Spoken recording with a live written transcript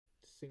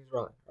Things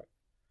rolling.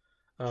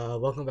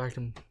 Welcome back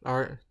to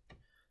our.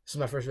 This is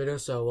my first video,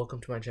 so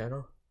welcome to my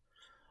channel.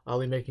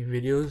 I'll be making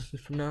videos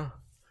from now.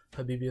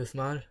 Habibi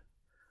Usman.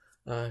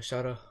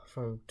 Shout out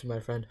to my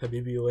friend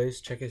Habibi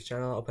Uwais. Check his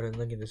channel. I'll put a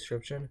link in the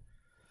description.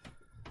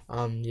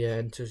 Yeah,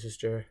 and to his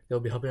sister. They'll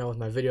be helping out with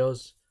my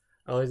videos.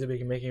 I'll either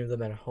be making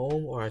them at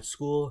home or at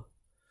school.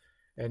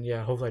 And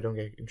yeah, hopefully I don't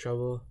get in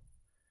trouble.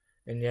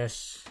 And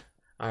yes,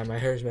 my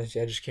hair is messy.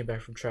 I just came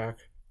back from track,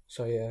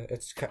 so yeah,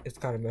 it's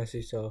kind of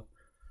messy. So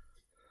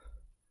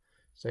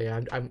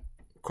yeah, I'm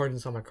recording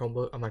this on my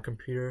Chromebook, on my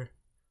computer,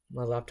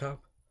 my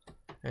laptop,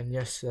 and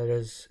yes, that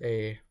is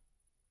a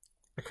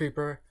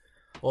creeper.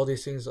 All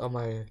these things on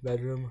my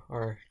bedroom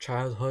are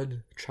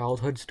childhood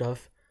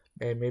stuff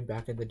made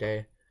back in the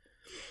day.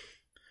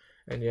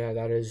 And yeah,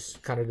 that is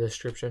kind of the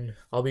description.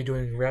 I'll be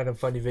doing random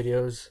funny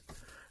videos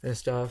and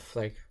stuff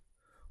like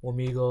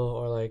Omegle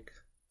or like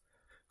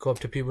go up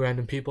to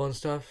random people and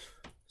stuff.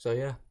 So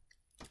yeah,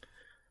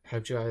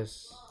 hope you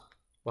guys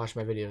watch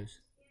my videos.